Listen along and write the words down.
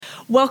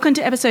Welcome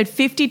to episode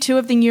 52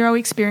 of the Neuro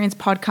Experience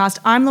podcast.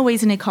 I'm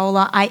Louisa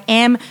Nicola. I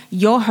am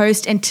your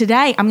host, and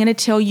today I'm going to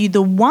tell you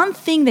the one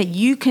thing that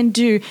you can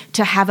do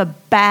to have a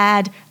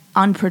bad,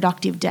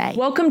 unproductive day.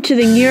 Welcome to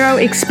the Neuro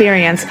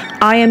Experience.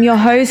 I am your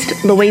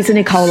host, Louisa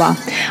Nicola.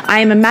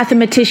 I am a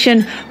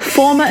mathematician,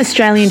 former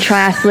Australian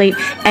triathlete,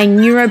 and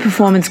neuro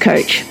performance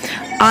coach.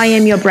 I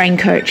am your brain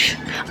coach.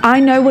 I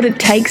know what it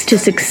takes to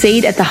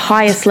succeed at the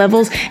highest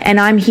levels, and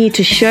I'm here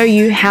to show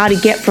you how to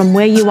get from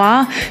where you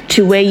are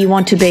to where you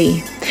want to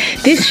be.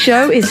 This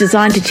show is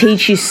designed to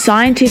teach you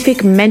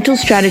scientific mental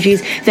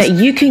strategies that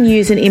you can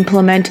use and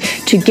implement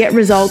to get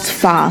results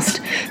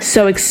fast.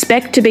 So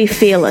expect to be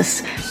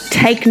fearless.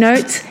 Take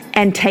notes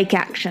and take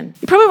action.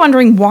 You're probably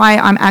wondering why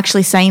I'm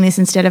actually saying this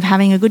instead of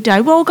having a good day.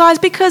 Well, guys,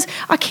 because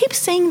I keep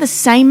seeing the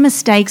same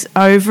mistakes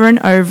over and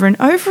over and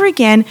over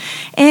again.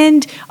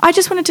 And I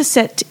just wanted to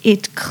set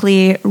it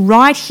clear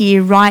right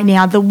here, right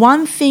now. The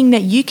one thing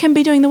that you can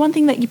be doing, the one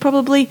thing that you're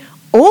probably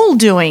all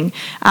doing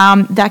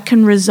that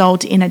can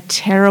result in a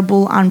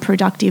terrible,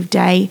 unproductive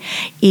day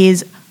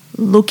is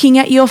looking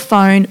at your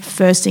phone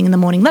first thing in the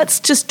morning. Let's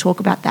just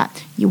talk about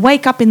that. You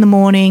wake up in the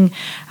morning,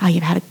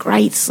 you've had a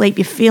great sleep,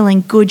 you're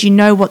feeling good, you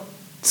know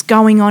what's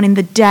going on in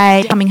the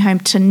day. Coming home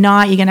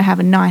tonight, you're going to have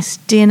a nice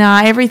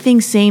dinner.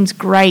 Everything seems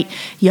great.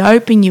 You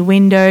open your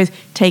windows,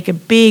 take a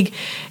big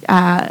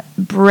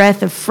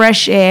breath of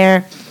fresh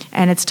air,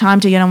 and it's time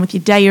to get on with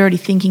your day. You're already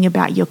thinking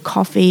about your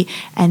coffee,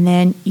 and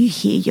then you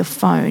hear your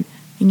phone,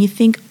 and you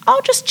think,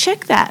 I'll just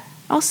check that.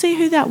 I'll see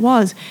who that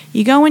was.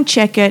 You go and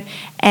check it,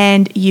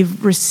 and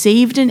you've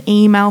received an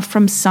email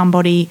from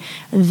somebody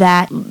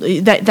that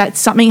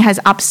something has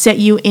upset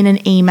you in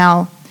an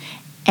email.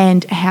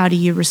 And how do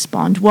you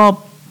respond?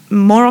 Well,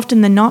 more often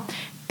than not,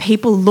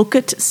 people look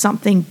at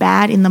something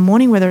bad in the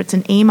morning, whether it's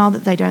an email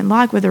that they don't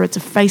like, whether it's a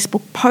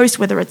Facebook post,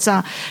 whether it's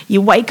you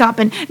wake up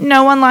and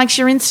no one likes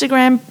your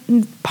Instagram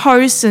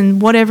posts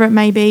and whatever it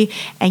may be,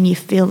 and you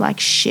feel like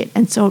shit.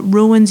 And so it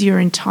ruins your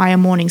entire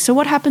morning. So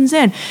what happens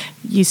then?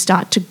 You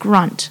start to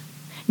grunt.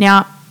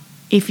 Now,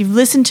 if you've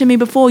listened to me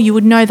before, you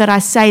would know that I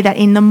say that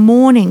in the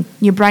morning,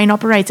 your brain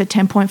operates at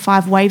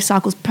 10.5 wave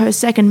cycles per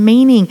second,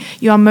 meaning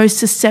you are most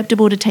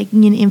susceptible to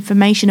taking in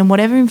information. And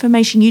whatever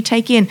information you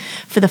take in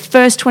for the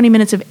first 20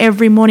 minutes of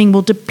every morning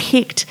will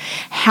depict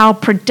how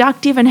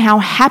productive and how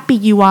happy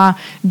you are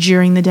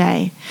during the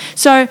day.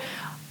 So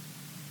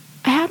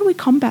how do we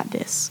combat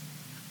this?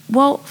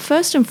 Well,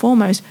 first and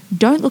foremost,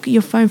 don't look at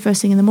your phone first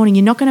thing in the morning.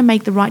 You're not going to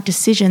make the right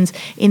decisions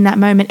in that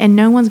moment, and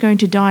no one's going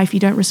to die if you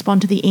don't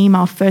respond to the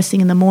email first thing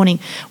in the morning.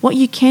 What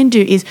you can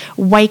do is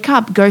wake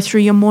up, go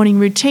through your morning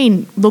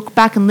routine, look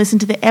back and listen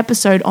to the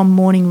episode on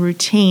morning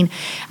routine,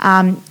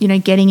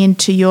 getting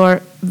into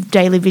your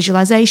daily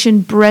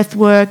visualization, breath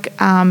work,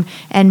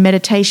 and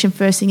meditation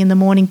first thing in the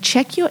morning.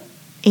 Check your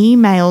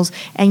emails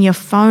and your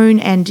phone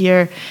and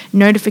your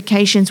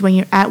notifications when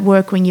you're at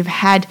work, when you've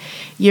had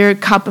your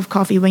cup of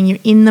coffee, when you're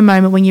in the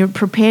moment, when you're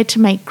prepared to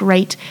make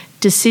great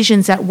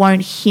decisions that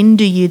won't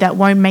hinder you, that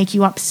won't make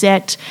you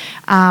upset,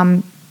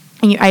 and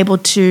you're able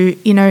to,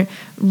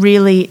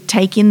 really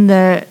take in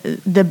the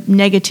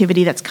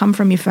negativity that's come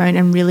from your phone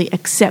and really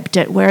accept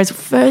it. Whereas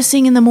first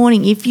thing in the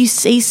morning, if you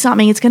see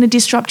something, it's going to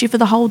disrupt you for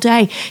the whole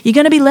day. You're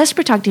going to be less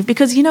productive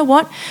because you know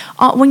what?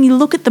 When you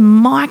look at the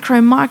micro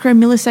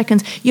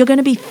milliseconds, you're going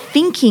to be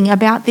thinking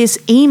about this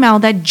email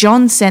that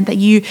John sent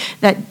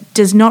that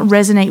does not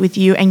resonate with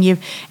you, and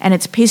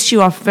it's pissed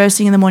you off first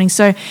thing in the morning.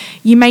 So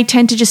you may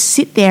tend to just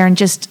sit there and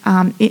just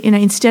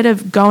instead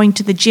of going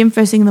to the gym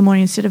first thing in the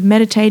morning, instead of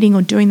meditating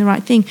or doing the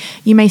right thing,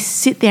 you may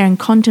sit there and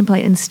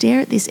contemplate and stare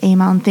at this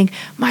email and think,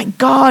 my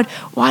God,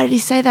 why did he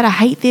say that? I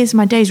hate this.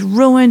 My day's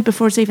ruined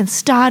before it's even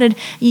started.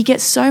 You get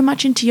so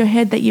much into your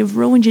head that you've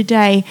ruined your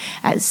day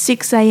at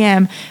 6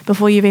 a.m.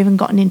 before you've even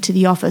gotten into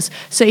the office.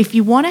 So if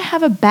you want to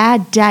have a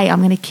bad day, I'm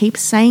going to keep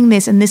saying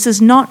this, and this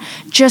is not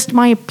just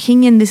my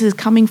opinion. This is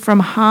coming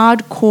from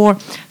hardcore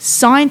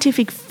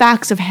scientific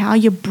facts of how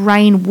your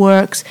brain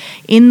works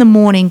in the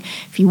morning.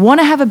 If you want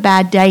to have a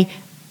bad day,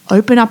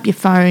 open up your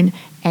phone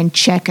and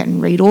check it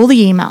and read all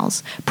the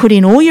emails. Put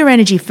in all your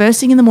energy first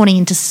thing in the morning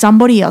into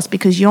somebody else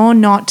because you're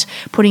not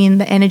putting in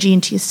the energy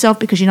into yourself,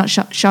 because you're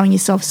not showing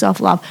yourself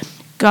self-love.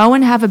 Go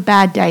and have a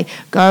bad day.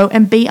 Go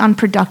and be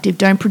unproductive.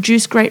 Don't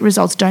produce great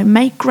results. Don't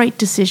make great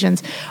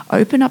decisions.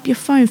 Open up your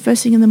phone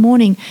first thing in the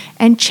morning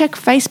and check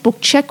Facebook.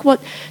 Check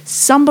what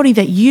somebody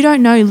that you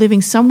don't know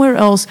living somewhere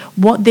else,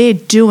 what they're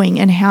doing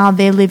and how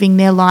they're living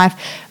their life.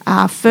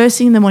 First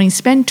thing in the morning,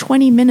 spend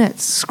 20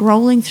 minutes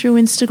scrolling through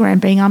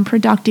Instagram, being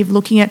unproductive,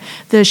 looking at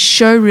the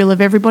show reel of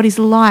everybody's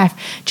life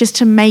just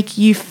to make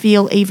you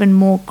feel even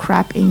more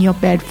crap in your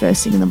bed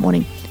first thing in the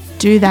morning.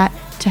 Do that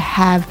to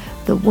have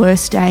the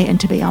worst day and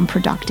to be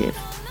unproductive.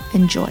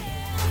 Enjoy.